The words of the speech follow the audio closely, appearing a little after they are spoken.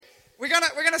we're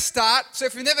gonna start. So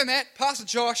if we've never met, Pastor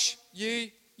Josh, you,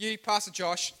 Pastor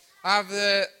Josh, I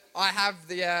have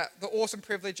the awesome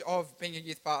privilege of being a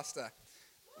youth pastor.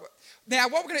 Now,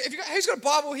 what we're gonna, who's got a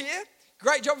Bible here?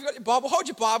 Great job, you've got your Bible. Hold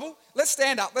your Bible. Let's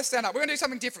stand up. We're gonna do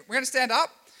something different. We're gonna stand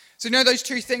up. So you know those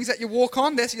two things that you walk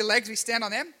on? There's your legs. We stand on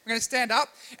them. We're gonna stand up.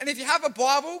 And if you have a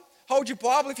Bible, hold your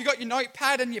Bible. If you've got your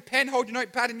notepad and your pen, hold your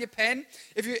notepad and your pen.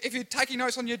 If you're taking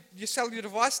notes on your cellular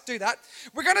device, do that.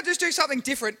 We're going to just do something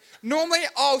different. Normally,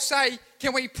 I'll say,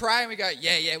 can we pray? And we go,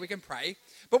 yeah, we can pray.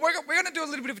 But we're going to do a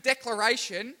little bit of a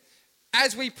declaration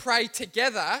as we pray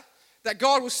together that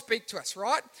God will speak to us,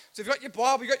 right? So if you've got your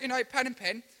Bible, you've got your notepad and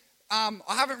pen. I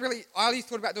only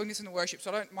thought about doing this in the worship,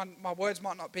 so my words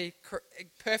might not be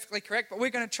perfectly correct, but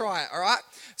we're going to try it, all right?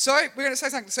 So we're going to say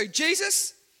something. So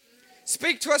Jesus,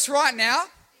 speak to us right now.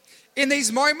 In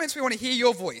these moments, we want to hear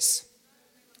your voice.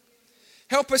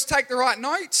 Help us take the right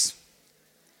notes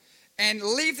and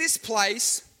leave this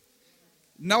place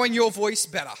knowing your voice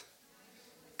better.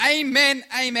 Amen,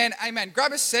 amen, amen.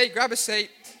 Grab a seat. Grab a seat,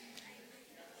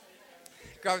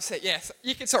 yes.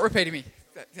 You can start repeating me.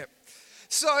 Yep.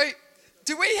 So,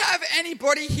 do we have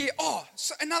anybody here? Oh,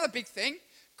 so another big thing.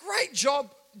 Great job,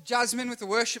 Jasmine, with the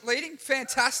worship leading.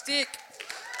 Fantastic.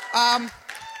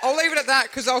 I'll leave it at that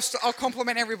because I'll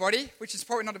compliment everybody, which is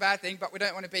probably not a bad thing, but we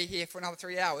don't want to be here for another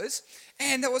 3 hours.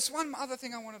 And there was one other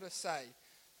thing I wanted to say.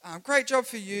 Great job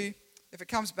for you. If it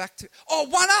comes back to... Oh,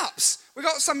 1UPs. We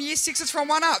got some Year 6s from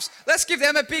 1UPs. Let's give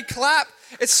them a big clap.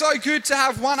 It's so good to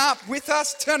have 1UP with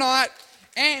us tonight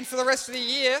and for the rest of the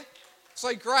year.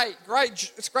 So great.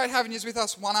 It's great having you with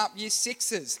us, 1UP Year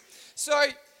 6s. So,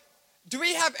 do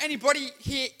we have anybody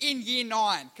here in Year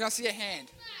 9? Can I see a hand?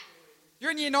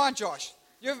 You're in Year 9, Josh.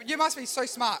 You must be so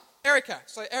smart. Erica.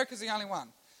 So Erica's the only one.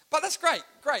 But that's great.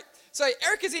 So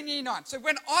Erica's in Year 9. So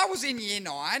when I was in Year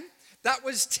 9, that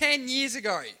was 10 years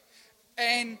ago.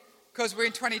 And because we're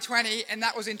in 2020 and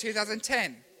that was in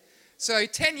 2010. So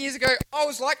 10 years ago, I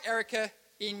was like Erica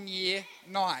in Year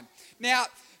 9. Now,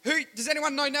 does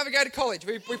anyone know Navigator College?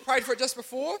 We prayed for it just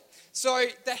before. So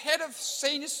the head of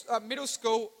senior middle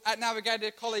school at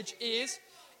Navigator College is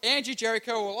Andrew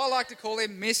Jericho, or I like to call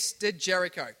him Mr.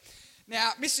 Jericho.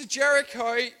 Now, Mr.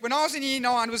 Jericho, when I was in Year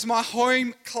 9, was my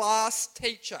home class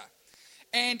teacher.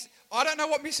 And I don't know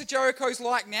what Mr. Jericho's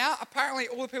like now. Apparently,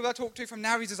 all the people I talk to from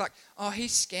Navies is like, oh,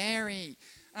 he's scary.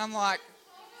 And I'm like,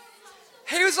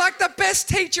 he was like the best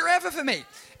teacher ever for me.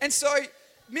 And so,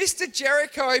 Mr.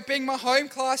 Jericho, being my home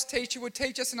class teacher, would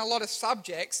teach us in a lot of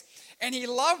subjects. And he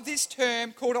loved this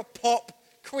term called a pop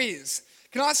quiz.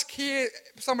 Can I hear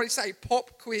somebody say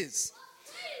pop quiz?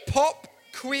 Pop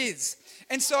quiz.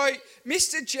 And so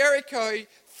Mr. Jericho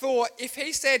thought if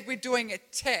he said we're doing a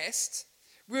test,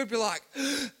 we would be like,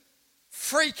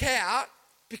 freak out,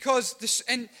 because the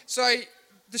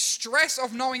stress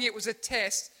of knowing it was a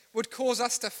test would cause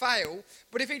us to fail.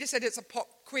 But if he just said it's a pop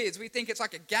quiz, we think it's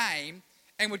like a game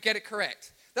and would get it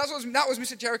correct. That was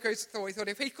Mr. Jericho's thought. He thought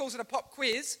if he calls it a pop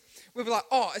quiz, we'd be like,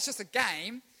 oh, it's just a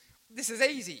game. This is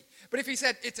easy. But if he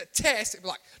said it's a test, it'd be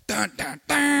like, dun, dun,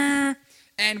 dun.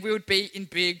 And we would be in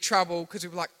big trouble because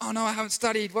we'd be like, oh no, I haven't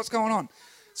studied. What's going on?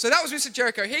 So that was Mr.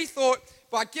 Jericho. He thought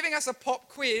by giving us a pop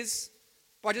quiz,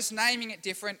 by just naming it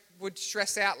different, would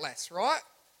stress out less, right?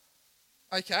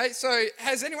 Okay, so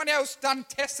has anyone else done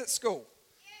tests at school?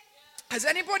 Has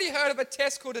anybody heard of a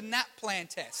test called a NAPLAN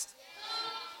test?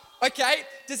 Okay,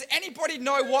 does anybody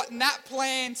know what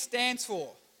NAPLAN stands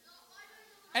for?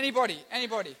 Anybody?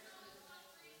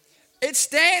 It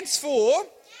stands for,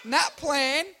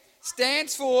 NAPLAN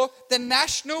stands for the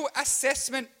National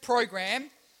Assessment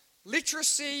Program,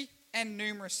 Literacy and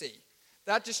Numeracy.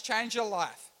 That just changed your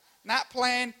life.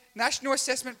 NAPLAN, National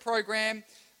Assessment Program,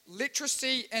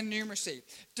 Literacy and Numeracy.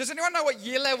 Does anyone know what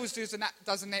year levels does a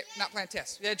NAPLAN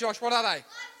test? Yeah, Josh, what are they? 5, 7, 9.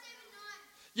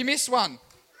 You missed one.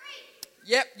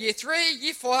 3. Yep, Year 3,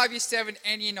 Year 5, Year 7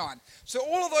 and Year 9. So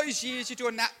all of those years you do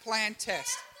a NAPLAN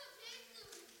test.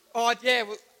 Oh yeah,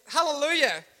 well,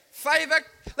 hallelujah. Favour.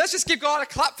 Let's just give God a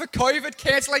clap for COVID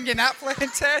cancelling your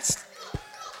NAPLAN test.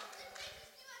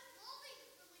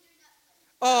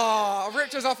 Oh, I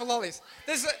ripped us off of lollies.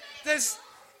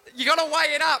 You got to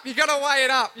weigh it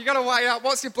up.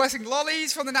 What's your blessing?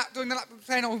 Lollies from doing the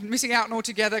NAPLAN or missing out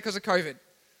altogether because of COVID?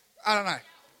 I don't know.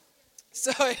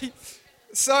 So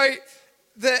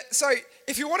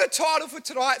if you want a title for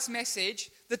tonight's message,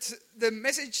 the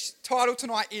message title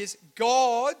tonight is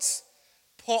God's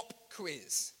Pop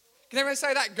Quiz. Can everyone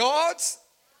say that? God's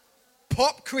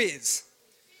Pop Quiz.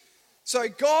 So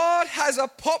God has a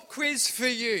pop quiz for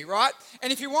you, right?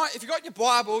 And if you've got your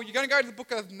Bible, you're going to go to the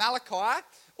book of Malachi,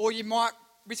 or you might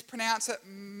mispronounce it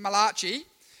Malachi.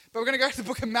 but we're going to go to the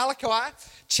book of Malachi,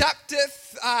 chapter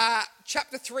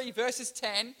 3, verses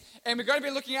 10, and we're going to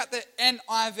be looking at the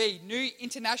NIV, New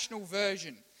International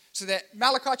Version. So that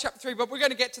Malachi chapter 3, but we're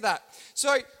going to get to that.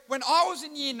 So when I was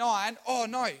in year 9, oh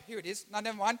no, here it is. No,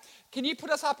 never mind. Can you put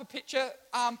us up a picture,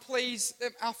 please?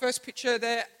 Our first picture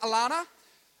there, Alana.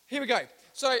 Here we go.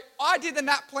 So I did the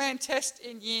NAPLAN test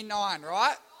in year 9,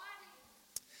 right?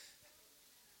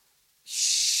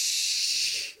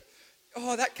 Shh.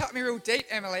 Oh, that cut me real deep,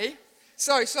 Emily.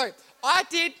 So I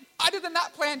did the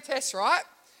NAPLAN test, right?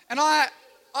 And I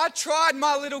tried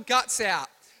my little guts out.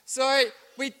 So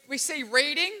we see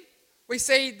reading, we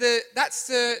see that's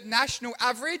the national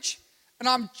average, and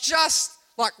I'm just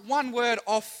like one word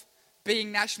off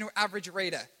being national average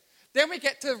reader. Then we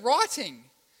get to writing,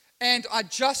 and I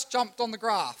just jumped on the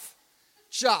graph.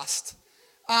 Just.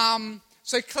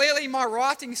 So clearly my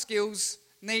writing skills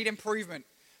need improvement.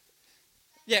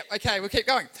 Yeah, okay, we'll keep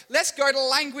going. Let's go to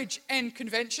language and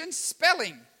conventions.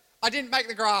 Spelling. I didn't make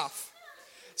the graph.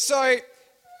 So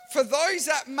for those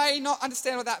that may not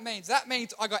understand what that means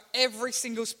I got every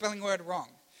single spelling word wrong.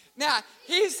 Now,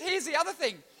 here's the other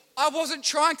thing. I wasn't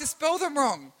trying to spell them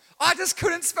wrong. I just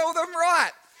couldn't spell them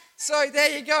right. So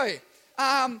there you go.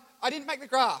 I didn't make the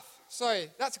graph. So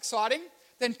that's exciting.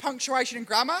 Then punctuation and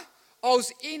grammar. I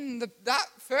was in that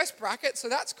first bracket, so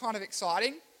that's kind of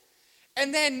exciting.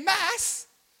 And then maths,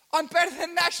 I'm better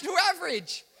than national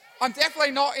average. I'm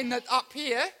definitely not in the up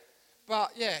here,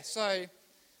 but yeah, so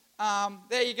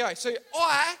there you go. So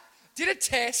I did a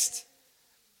test,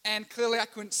 and clearly I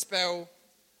couldn't spell,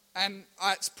 and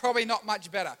it's probably not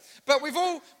much better. But we've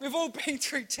all been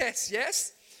through tests,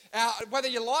 yes? Whether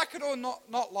you like it or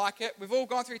not like it, we've all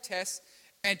gone through tests,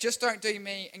 and just don't do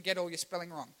me and get all your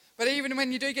spelling wrong. But even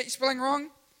when you do get your spelling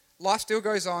wrong, life still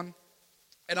goes on,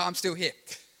 and I'm still here.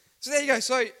 So there you go.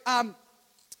 So,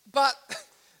 but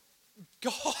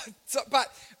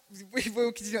we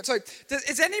will continue on. So,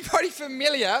 is anybody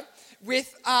familiar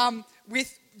with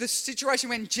the situation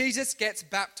when Jesus gets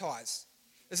baptized?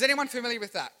 Is anyone familiar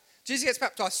with that? Jesus gets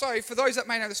baptized. So, for those that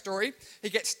may know the story, he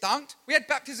gets dunked. We had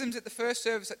baptisms at the first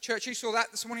service at church. You saw that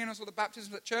this morning, and I saw the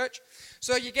baptisms at church.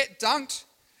 So, you get dunked,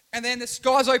 and then the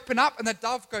skies open up, and the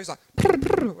dove goes like,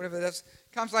 whatever it is,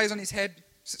 comes, lays on his head,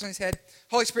 sits on his head.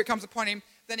 Holy Spirit comes upon him.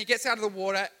 Then he gets out of the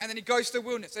water, and then he goes to the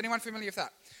wilderness. Anyone familiar with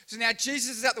that? So now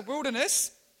Jesus is at the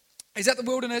wilderness. He's at the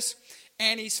wilderness,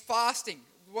 and he's fasting.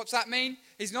 What's that mean?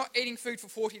 He's not eating food for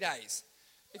 40 days.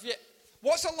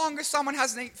 What's the longest someone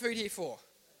hasn't eaten food here for?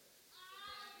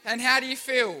 And how do you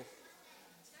feel?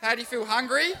 How do you feel?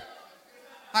 Hungry?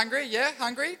 Hungry, yeah,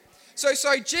 hungry. So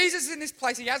Jesus is in this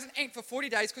place. He hasn't eaten for 40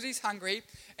 days because he's hungry.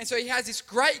 And so he has this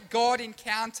great God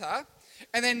encounter.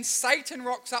 And then Satan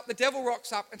rocks up, the devil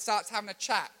rocks up and starts having a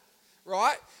chat,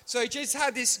 right? So Jesus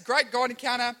had this great God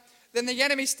encounter. Then the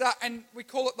enemy start, and we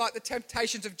call it like the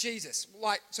temptations of Jesus.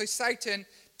 So Satan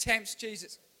tempts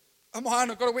Jesus. I've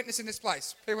got a witness in this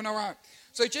place. People know right.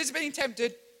 So Jesus being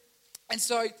tempted. And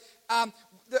so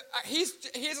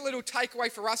here's a little takeaway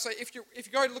for us. So if you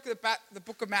go to look at the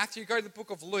book of Matthew, go to the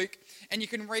book of Luke, and you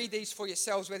can read these for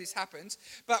yourselves where this happens.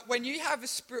 But when you have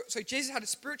so Jesus had a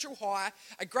spiritual high,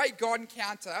 a great God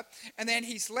encounter, and then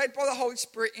he's led by the Holy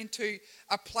Spirit into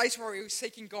a place where he was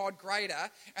seeking God greater,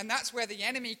 and that's where the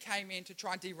enemy came in to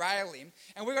try and derail him.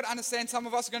 And we've got to understand, some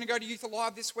of us are going to go to Youth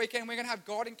Alive this weekend, we're going to have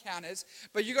God encounters,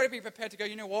 but you've got to be prepared to go,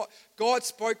 you know what, God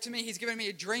spoke to me, he's given me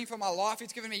a dream for my life,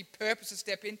 he's given me purpose to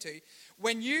step into.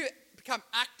 When you become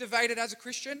activated as a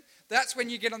Christian, that's when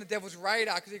you get on the devil's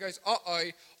radar, because he goes,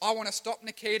 I want to stop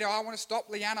Nikita, I want to stop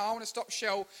Leanna, I want to stop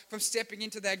Shell from stepping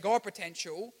into their God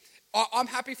potential. I'm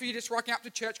happy for you just rocking up to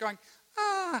church going,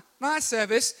 nice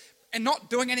service, and not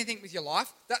doing anything with your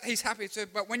life. That he's happy to.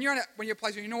 But when you're in a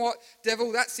place where, you know what,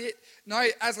 devil, that's it. No,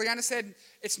 as Leanna said,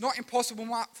 it's not impossible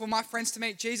for my friends to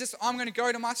meet Jesus. I'm going to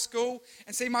go to my school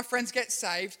and see my friends get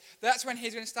saved. That's when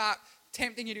he's going to start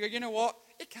tempting you to go, you know what,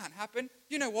 it can't happen.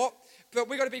 You know what? But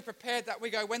we've got to be prepared that we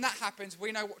go, when that happens,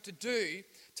 we know what to do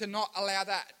to not allow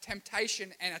that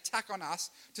temptation and attack on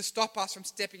us to stop us from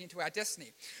stepping into our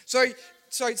destiny. So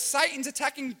Satan's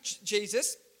attacking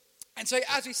Jesus. And so,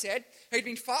 as we said, he'd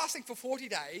been fasting for 40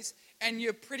 days, and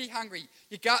you're pretty hungry.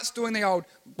 Your gut's doing the old,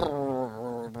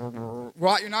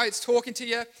 right? You know, it's talking to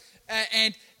you.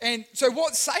 And so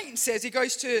what Satan says, he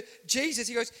goes to Jesus,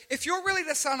 he goes, if you're really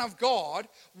the Son of God,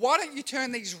 why don't you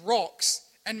turn these rocks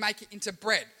and make it into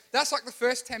bread? That's like the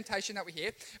first temptation that we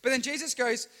hear. But then Jesus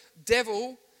goes,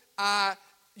 devil,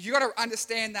 you got to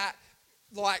understand that,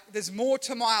 like, there's more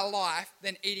to my life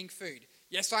than eating food.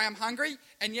 Yes, I am hungry,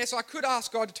 and yes, I could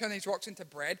ask God to turn these rocks into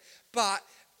bread, but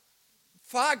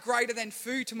far greater than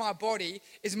food to my body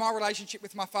is my relationship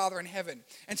with my Father in heaven.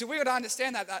 And so we got to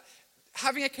understand that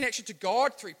having a connection to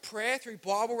God through prayer, through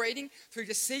Bible reading, through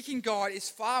just seeking God is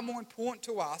far more important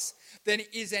to us than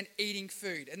it is in eating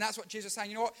food. And that's what Jesus is saying.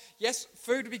 You know what? Yes,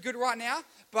 food would be good right now,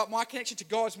 but my connection to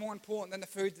God is more important than the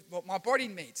food what my body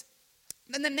needs.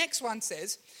 Then the next one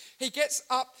says, he gets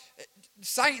up,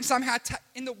 Satan somehow,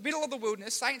 in the middle of the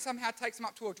wilderness, Satan somehow takes him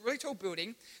up to a really tall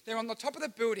building. They're on the top of the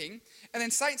building, and then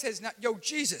Satan says, yo,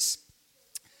 Jesus,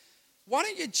 why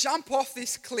don't you jump off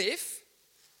this cliff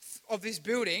of this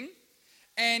building?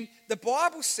 And the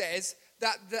Bible says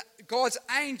that God's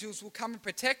angels will come and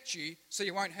protect you so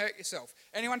you won't hurt yourself.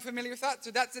 Anyone familiar with that?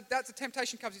 So that's a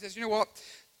temptation comes. He says, you know what?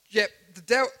 Yeah,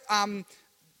 the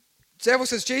devil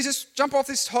says, Jesus, jump off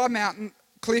this high mountain,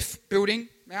 cliff, building,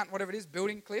 mountain, whatever it is,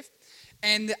 building, cliff.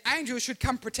 And the angels should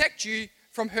come protect you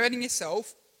from hurting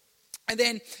yourself. And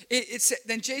then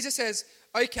then Jesus says,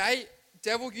 okay,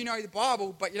 devil, you know the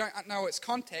Bible, but you don't know its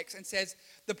context. And says,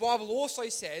 the Bible also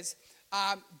says,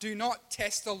 do not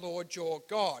test the Lord your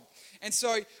God. And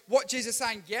so what Jesus is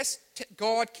saying, yes,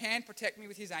 God can protect me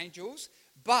with his angels,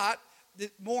 but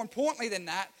more importantly than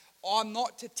that, I'm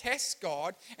not to test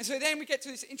God. And so then we get to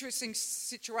this interesting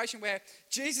situation where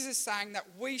Jesus is saying that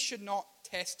we should not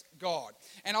test God.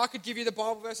 And I could give you the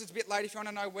Bible verses a bit later if you want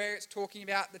to know where it's talking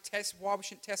about the test, why we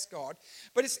shouldn't test God.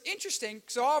 But it's interesting,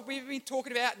 so we've been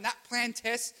talking about NAPLAN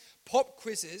tests, pop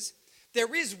quizzes.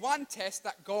 There is one test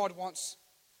that God wants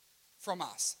from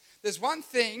us. There's one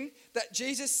thing that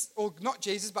Jesus, or not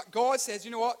Jesus, but God says, you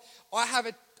know what,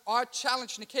 I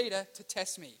challenge Nikita to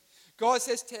test me. God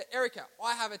says to Erica,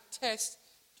 I have a test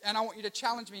and I want you to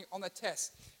challenge me on the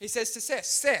test. He says to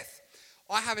Seth,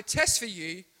 I have a test for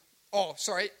you. I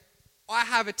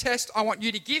have a test I want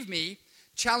you to give me.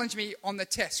 Challenge me on the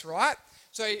test, right?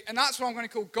 So, and that's what I'm going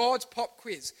to call God's pop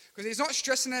quiz, because he's not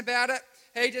stressing about it.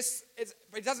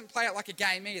 He doesn't play it like a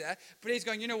game either, but he's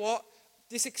going, you know what?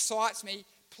 This excites me.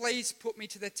 Please put me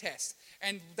to the test.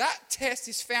 And that test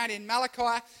is found in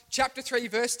Malachi chapter 3,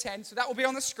 verse 10. So that will be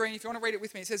on the screen if you want to read it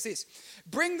with me. It says this: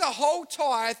 bring the whole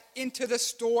tithe into the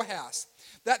storehouse,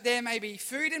 that there may be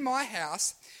food in my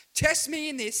house. Test me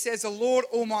in this, says the Lord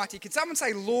Almighty. Can someone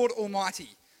say Lord Almighty?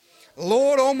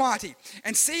 Lord Almighty,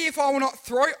 and see if I will not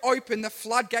throw open the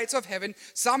floodgates of heaven,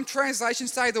 some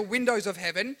translations say the windows of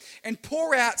heaven, and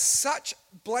pour out such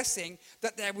blessing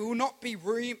that there will not be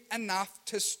room enough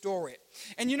to store it.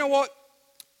 And you know what?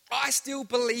 I still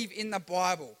believe in the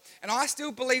Bible, and I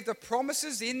still believe the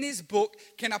promises in this book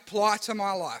can apply to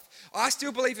my life. I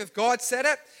still believe if God said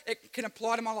it, it can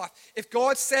apply to my life. If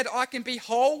God said I can be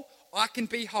whole, I can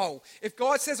be whole. If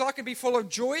God says I can be full of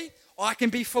joy, I can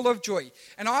be full of joy.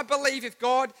 And I believe if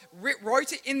God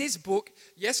wrote it in this book,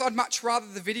 yes, I'd much rather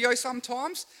the video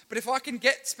sometimes, but if I can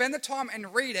spend the time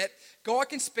and read it, God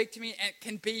can speak to me and it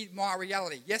can be my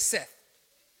reality. Yes, Seth?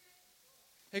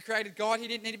 Who created God? He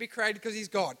didn't need to be created because he's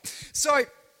God. So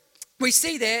we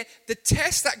see there the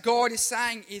test that God is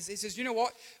saying is, he says, you know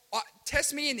what?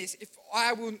 Test me in this.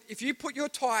 If you put your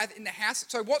tithe in the house.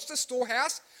 So what's the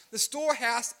storehouse? The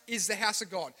storehouse is the house of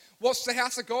God. What's the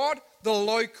house of God? The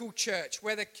local church,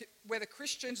 where the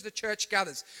Christians, the church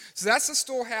gathers. So that's the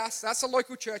storehouse. That's the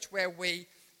local church where we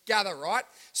gather, right?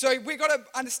 So we've got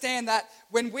to understand that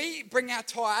when we bring our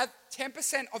tithe,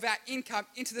 10% of our income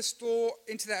into the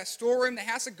storeroom, the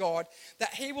house of God,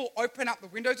 that he will open up the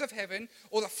windows of heaven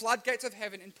or the floodgates of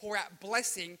heaven and pour out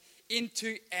blessing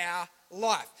into our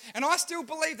life. And I still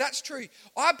believe that's true.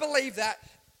 I believe that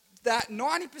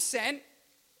 90%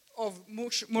 of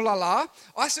mulala,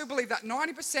 I still believe that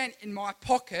 90% in my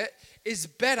pocket is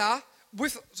better,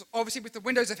 with the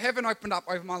windows of heaven opened up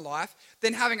over my life,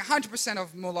 than having 100%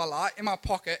 of mulala in my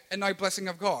pocket and no blessing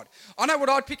of God. I know what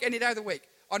I'd pick any day of the week.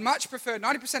 I'd much prefer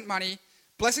 90% money,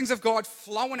 blessings of God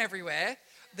flowing everywhere,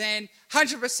 than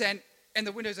 100% and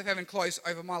the windows of heaven closed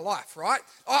over my life, right?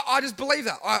 I just believe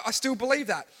that. I still believe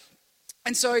that.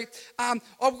 And so I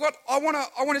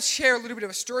want to share a little bit of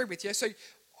a story with you. So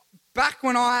back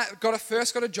when I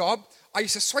first got a job, I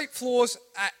used to sweep floors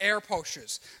at air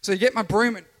upholsterers. So you get my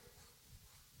broom and,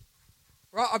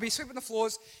 right, I'd be sweeping the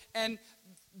floors, and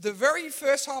the very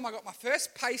first time I got my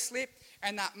first pay slip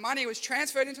and that money was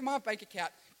transferred into my bank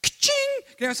account,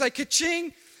 ka-ching! Can I say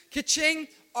ka-ching? Ka-ching!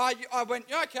 I went,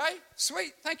 yeah, okay,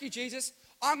 sweet, thank you, Jesus.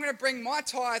 I'm going to bring my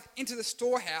tithe into the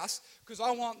storehouse because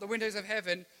I want the windows of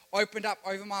heaven opened up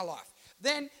over my life.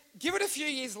 Then, give it a few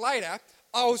years later,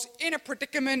 I was in a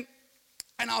predicament,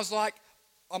 and I was like,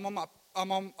 I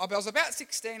was about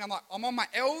 16, I'm on my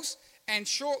L's, and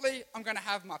shortly I'm going to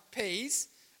have my P's,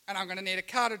 and I'm going to need a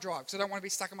car to drive because I don't want to be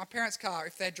stuck in my parents' car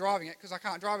if they're driving it because I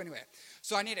can't drive anywhere.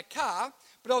 So I need a car,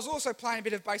 but I was also playing a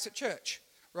bit of bass at church,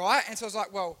 right? And so I was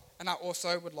like, well, and I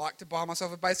also would like to buy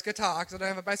myself a bass guitar because I don't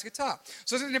have a bass guitar.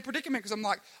 So I was in a predicament because I'm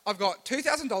like, I've got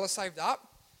 $2,000 saved up.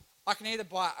 I can either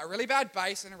buy a really bad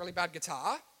bass and a really bad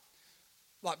guitar,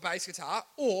 like bass guitar,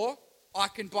 or I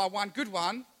can buy one good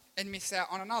one and miss out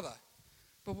on another.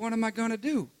 But what am I going to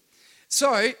do?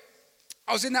 So I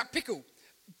was in that pickle.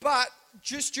 But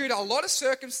just due to a lot of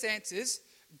circumstances,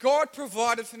 God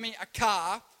provided for me a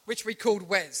car which we called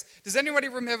Wes. Does anybody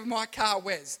remember my car,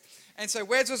 Wes? And so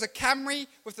Wes was a Camry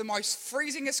with the most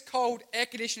freezingest cold air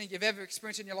conditioning you've ever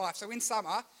experienced in your life. So in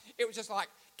summer, it was just like,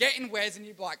 get in Wes and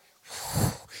you'd be like,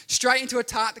 straight into a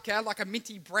Antarctica, like a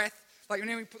minty breath. Like when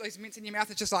you put those mints in your mouth,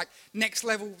 it's just like next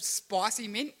level spicy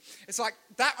mint. It's like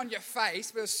that on your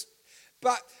face.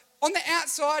 But on the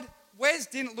outside, Wes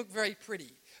didn't look very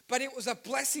pretty. But it was a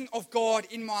blessing of God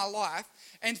in my life.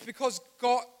 And it's because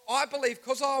God, I believe,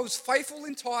 because I was faithful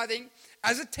in tithing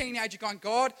as a teenager, going,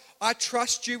 God, I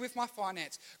trust you with my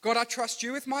finance. God, I trust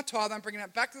you with my tithe. I'm bringing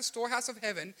it back to the storehouse of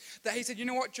heaven. That he said, you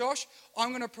know what, Josh? I'm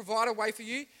going to provide a way for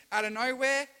you. Out of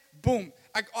nowhere, boom.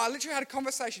 I literally had a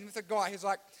conversation with a guy. He's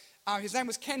like, his name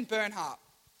was Ken Bernhardt.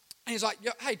 And he's like,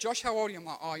 hey, Josh, how old are you? I'm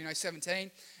like,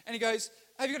 17. And he goes,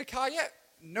 have you got a car yet?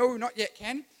 No, not yet,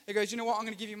 Ken. He goes, you know what? I'm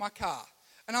going to give you my car.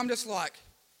 And I'm just like,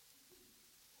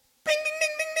 bing, ding, ding,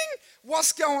 ding, ding.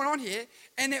 What's going on here?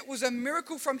 And it was a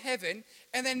miracle from heaven.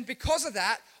 And then because of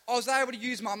that, I was able to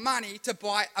use my money to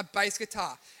buy a bass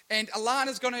guitar. And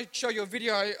Alana's going to show you a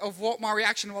video of what my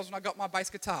reaction was when I got my bass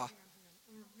guitar.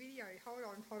 Video.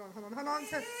 Hold on.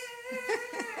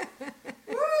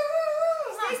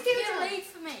 Get a lead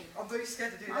for me. I'm very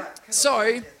scared to do that.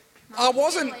 So, I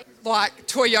wasn't like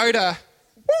Toyota,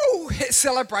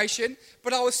 celebration,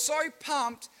 but I was so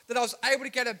pumped that I was able to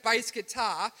get a bass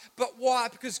guitar. But why?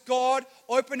 Because God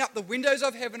opened up the windows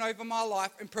of heaven over my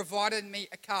life and provided me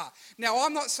a car. Now,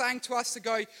 I'm not saying to us to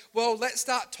go, well, let's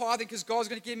start tithing because God's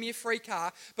going to give me a free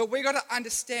car. But we got to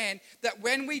understand that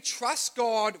when we trust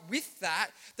God with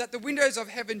that the windows of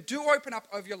heaven do open up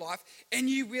over your life and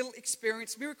you will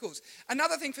experience miracles.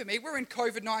 Another thing for me, we're in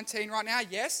COVID-19 right now,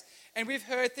 yes, and we've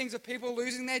heard things of people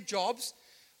losing their jobs.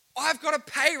 I've got a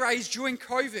pay raise during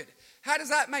COVID. How does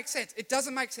that make sense? It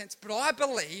doesn't make sense, but I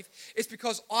believe it's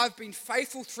because I've been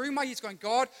faithful through my years going,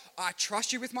 God, I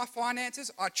trust you with my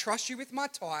finances, I trust you with my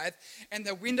tithe, and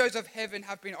the windows of heaven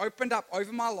have been opened up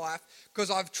over my life because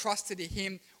I've trusted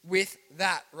him with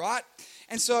that, right?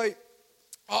 And so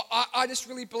I just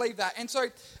really believe that. And so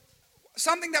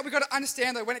something that we've got to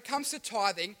understand though, when it comes to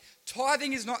tithing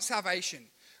is not salvation.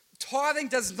 Tithing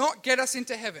does not get us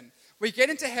into heaven. We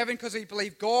get into heaven because we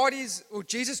believe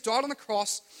Jesus died on the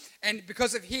cross, and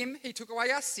because of him, he took away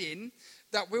our sin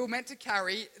that we were meant to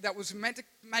carry, that was meant to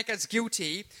make us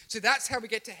guilty. So that's how we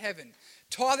get to heaven.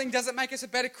 Tithing doesn't make us a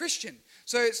better Christian.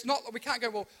 So it's not that we can't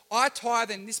go, well, I tithe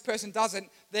and this person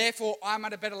doesn't, therefore I'm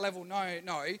at a better level.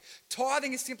 No.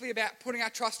 Tithing is simply about putting our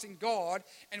trust in God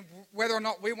and whether or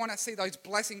not we want to see those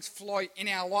blessings flow in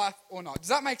our life or not. Does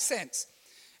that make sense?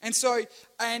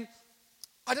 And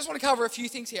I just want to cover a few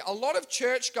things here. A lot of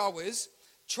churchgoers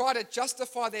try to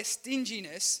justify their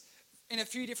stinginess in a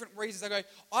few different reasons. They go,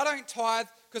 I don't tithe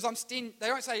because I'm stingy. They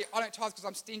don't say, I don't tithe because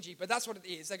I'm stingy, but that's what it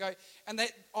is. They go,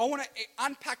 I want to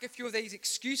unpack a few of these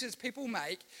excuses people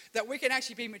make that we can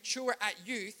actually be mature at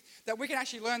youth, that we can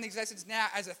actually learn these lessons now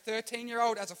as a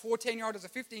 13-year-old, as a 14-year-old, as a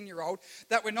 15-year-old,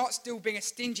 that we're not still being a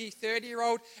stingy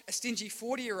 30-year-old, a stingy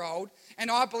 40-year-old. And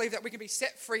I believe that we can be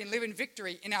set free and live in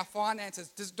victory in our finances.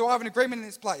 Do I have an agreement in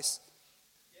this place?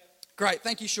 Yep. Great.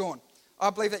 Thank you, Sean. I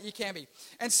believe that you can be.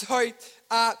 And so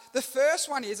the first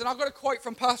one is, and I've got a quote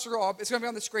from Pastor Rob, it's going to be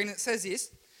on the screen, and it says this: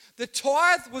 the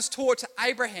tithe was taught to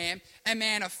Abraham, a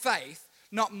man of faith,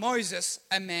 not Moses,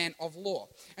 a man of law.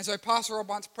 And so Pastor Rob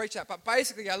once preached that. But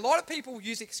basically, a lot of people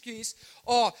use the excuse,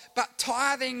 but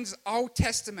tithing's Old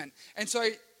Testament. And so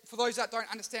for those that don't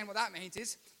understand what that means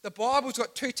is, the Bible's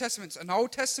got two testaments, an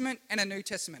Old Testament and a New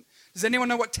Testament. Does anyone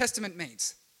know what testament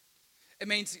means? It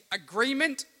means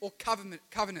agreement or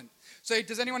covenant. So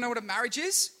does anyone know what a marriage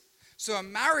is? So a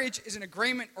marriage is an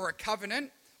agreement or a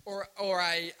covenant or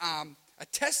a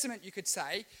testament, you could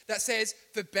say, that says,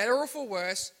 for better or for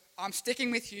worse, I'm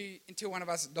sticking with you until one of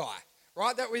us die.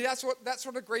 Right? That's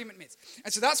what agreement means.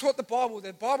 And so that's what the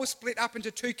Bible split up into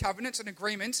two covenants and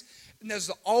agreements. And there's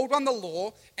the old one, the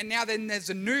law, and now then there's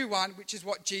a new one, which is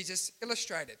what Jesus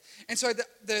illustrated. And so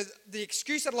the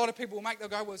excuse that a lot of people will make, they'll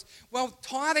go, well,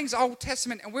 tithing's Old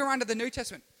Testament and we're under the New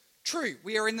Testament. True,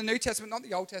 we are in the New Testament, not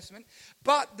the Old Testament.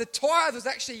 But the tithe was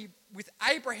actually with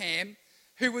Abraham,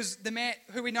 who was the man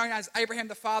who we know as Abraham,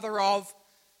 the father of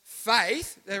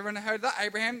faith. Everyone heard of that?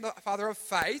 Abraham, the father of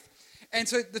faith. And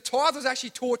so the tithe was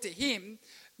actually taught to him,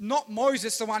 not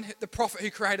Moses, the prophet who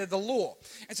created the law.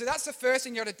 And so that's the first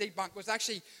thing you got to debunk, was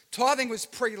actually tithing was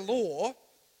pre-law,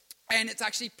 and it's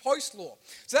actually post-law.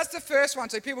 So that's the first one.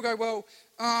 So people go, well,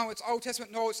 it's Old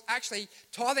Testament. No, it's actually,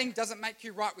 tithing doesn't make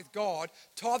you right with God.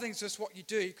 Tithing is just what you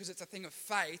do because it's a thing of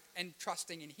faith and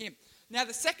trusting in him. Now,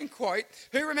 the second quote,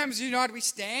 who remembers United We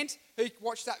Stand? Who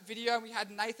watched that video? We had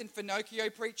Nathan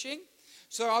Finocchio preaching.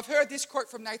 So I've heard this quote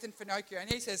from Nathan Finocchio, and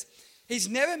he says, he's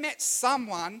never met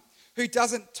someone who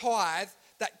doesn't tithe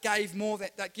that gives more than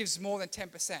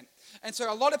 10%. And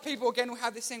so a lot of people, again, will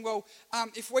have this thing, well,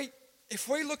 if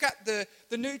we look at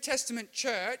the New Testament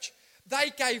church,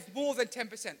 they gave more than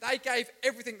 10%. They gave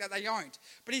everything that they owned.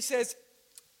 But he says,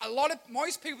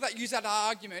 most people that use that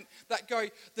argument, that go,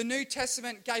 the New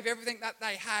Testament gave everything that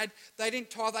they had, they didn't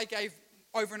tithe, they gave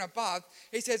over and above.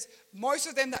 He says, most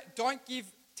of them that don't give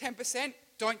 10%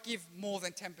 don't give more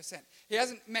than 10%. He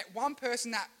hasn't met one person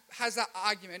that has that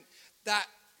argument that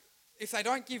if they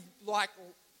don't give like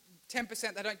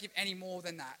 10%, they don't give any more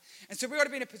than that. And so we've got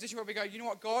to be in a position where we go, you know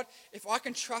what, God, if I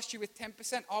can trust you with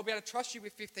 10%, I'll be able to trust you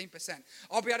with 15%.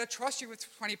 I'll be able to trust you with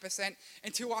 20%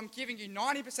 until I'm giving you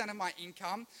 90% of my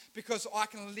income, because I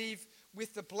can live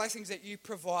with the blessings that you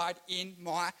provide in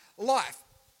my life.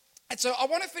 And so I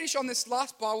want to finish on this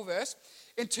last Bible verse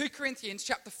in 2 Corinthians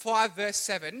chapter 5, verse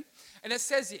 7. And it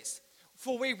says this,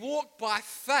 for we walk by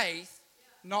faith,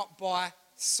 not by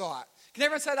sight. Can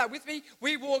everyone say that with me?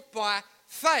 We walk by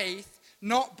faith,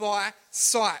 not by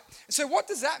sight. So what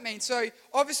does that mean? So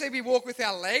obviously we walk with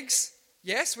our legs.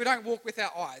 Yes, we don't walk with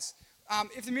our eyes.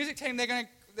 If the music team, they're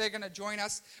going to join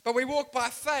us. But we walk by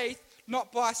faith,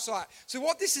 not by sight. So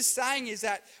what this is saying is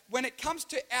that when it comes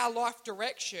to our life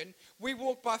direction, we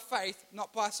walk by faith,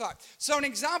 not by sight. So an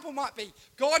example might be,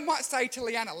 God might say to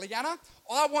Leanna,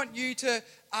 I want you to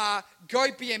go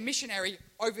be a missionary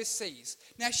overseas.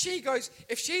 Now she goes,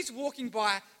 if she's walking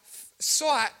by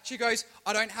sight, she goes,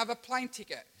 I don't have a plane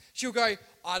ticket. She'll go,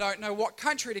 I don't know what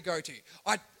country to go to.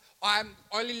 I'm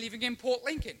only living in Port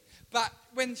Lincoln. But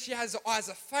when she has the eyes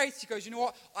of faith, she goes, you know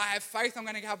what? I have faith I'm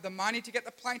going to have the money to get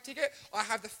the plane ticket. I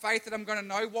have the faith that I'm going to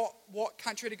know what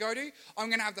country to go to. I'm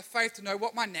going to have the faith to know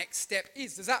what my next step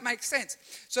is. Does that make sense?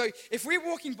 So if we're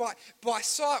walking by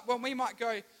sight, well, we might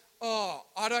go, oh,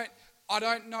 I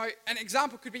don't know. An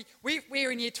example could be,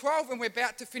 we're in year 12 and we're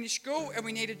about to finish school and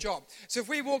we need a job. So if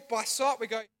we walk by sight, we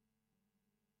go,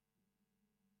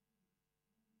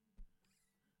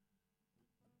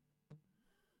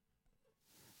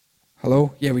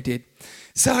 hello? Yeah, we did.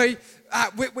 So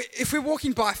if we're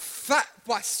walking by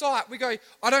sight, we go,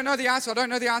 I don't know the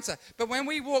answer. But when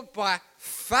we walk by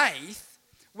faith,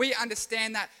 we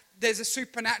understand that there's a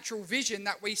supernatural vision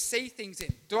that we see things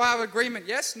in. Do I have agreement?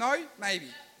 Yes? No? Maybe.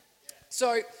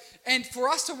 So, and for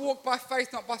us to walk by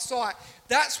faith, not by sight,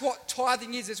 that's what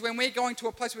tithing is when we're going to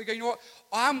a place where we go, you know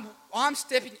what, I'm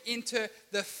stepping into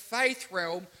the faith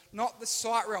realm, not the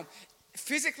sight realm.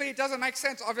 Physically, it doesn't make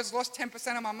sense. I've just lost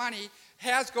 10% of my money.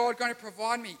 How's God going to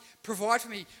provide for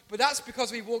me? But that's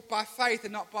because we walk by faith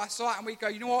and not by sight. And we go,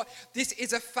 you know what? This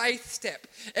is a faith step.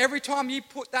 Every time you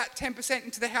put that 10%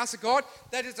 into the house of God,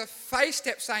 that is a faith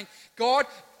step saying, God,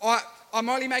 I'm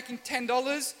only making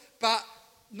 $10, but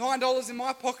 $9 in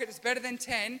my pocket is better than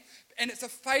 10. And it's a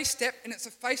faith step, and it's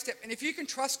a faith step. And if you can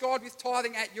trust God with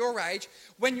tithing at your age,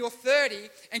 when you're 30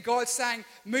 and God's saying,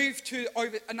 move to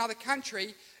over another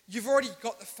country, you've already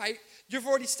got the faith. You've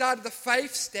already started the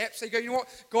faith steps. So you go, you know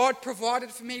what? God provided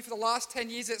for me for the last 10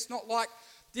 years. It's not like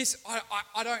this,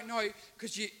 I don't know.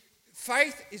 Because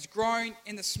faith is grown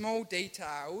in the small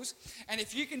details. And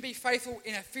if you can be faithful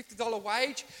in a $50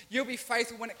 wage, you'll be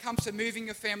faithful when it comes to moving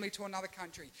your family to another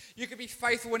country. You can be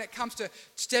faithful when it comes to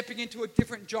stepping into a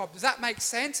different job. Does that make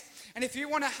sense? And if you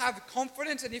want to have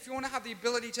confidence and if you want to have the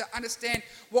ability to understand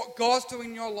what God's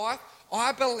doing in your life,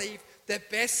 I believe the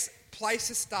best place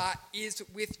to start is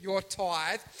with your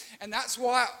tithe. And that's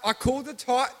why I called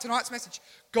tonight's message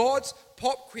God's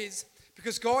Pop Quiz,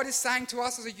 because God is saying to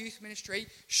us as a youth ministry,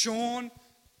 Sean,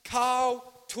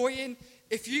 Carl, Toyin,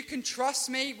 if you can trust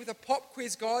me with a pop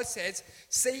quiz, God says,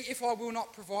 see if I will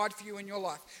not provide for you in your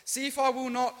life. See if I will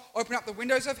not open up the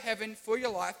windows of heaven for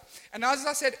your life. And as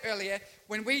I said earlier,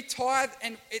 when we tithe,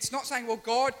 and it's not saying, well,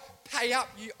 God, pay up,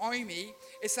 you owe me.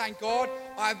 It's saying, God,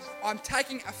 I'm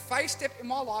taking a faith step in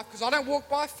my life because I don't walk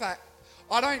by faith.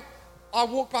 I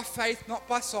walk by faith, not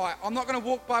by sight. I'm not going to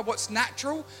walk by what's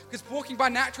natural, because walking by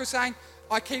natural is saying,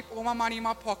 I keep all my money in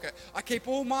my pocket. I keep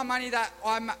all my money that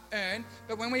I earn.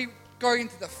 But when we go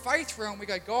into the faith realm, we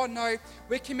go, God, no,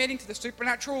 we're committing to the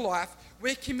supernatural life.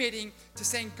 We're committing to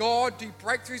seeing God do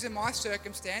breakthroughs in my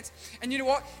circumstance. And you know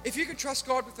what? If you can trust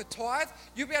God with the tithe,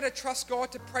 you'll be able to trust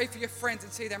God to pray for your friends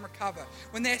and see them recover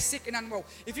when they're sick and unwell.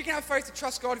 If you can have faith to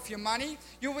trust God with your money,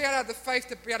 you'll be able to have the faith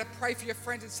to be able to pray for your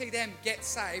friends and see them get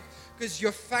saved, because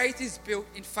your faith is built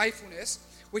in faithfulness,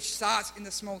 which starts in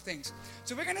the small things.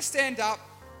 So we're going to stand up.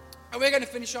 And we're going to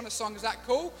finish on a song. Is that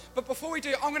cool? But before we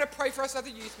do, I'm going to pray for us as a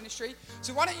youth ministry.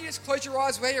 So why don't you just close your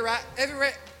eyes where you're at,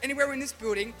 anywhere in this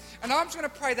building. And I'm just going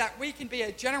to pray that we can be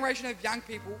a generation of young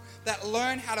people that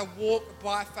learn how to walk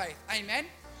by faith. Amen?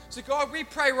 So God, we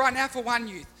pray right now for one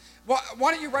youth. Why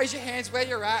don't you raise your hands where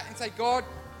you're at and say, God,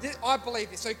 I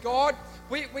believe this. So God,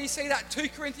 we see that 2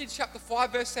 Corinthians chapter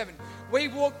 5 verse 7. We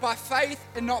walk by faith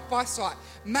and not by sight.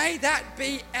 May that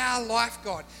be our life,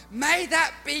 God. May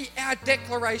that be our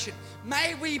declaration.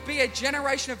 May we be a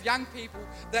generation of young people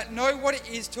that know what it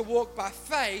is to walk by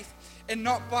faith and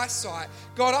not by sight.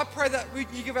 God, I pray that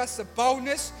you give us the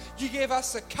boldness, you give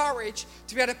us the courage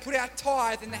to be able to put our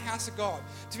tithe in the house of God,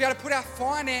 to be able to put our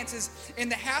finances in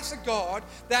the house of God,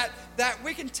 that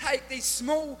we can take these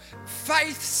small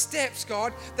faith steps,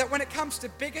 God, that when it comes to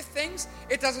bigger things,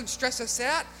 it doesn't stress us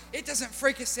out, it doesn't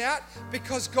freak us out,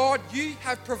 because God, you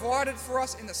have provided for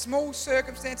us in the small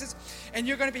circumstances, and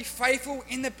you're going to be faithful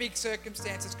in the big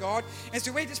circumstances, God. And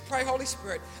so we just pray, Holy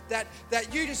Spirit, that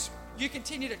you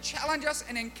continue to challenge us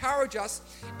and encourage us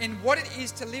in what it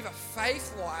is to live a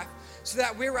faith life, so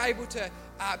that we're able to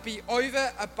be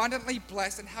over abundantly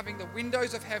blessed and having the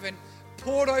windows of heaven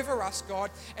poured over us,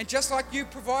 God. And just like you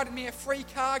provided me a free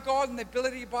car, God, and the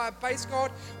ability to buy a base,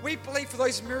 God, we believe for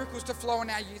those miracles to flow in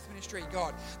our youth ministry,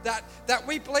 God. That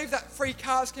we believe that free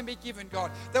cars can be given,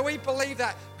 God. That we believe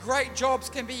that great jobs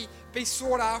can be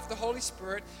sought after the Holy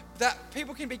Spirit. That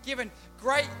people can be given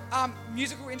great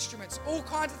musical instruments, all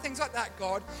kinds of things like that,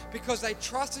 God, because they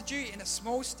trusted you in a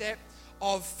small step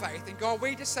of faith. And God,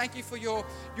 we just thank you for your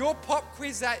pop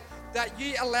quiz that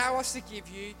you allow us to give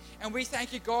you. And we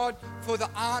thank you, God, for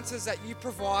the answers that you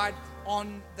provide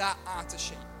on that answer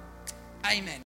sheet. Amen.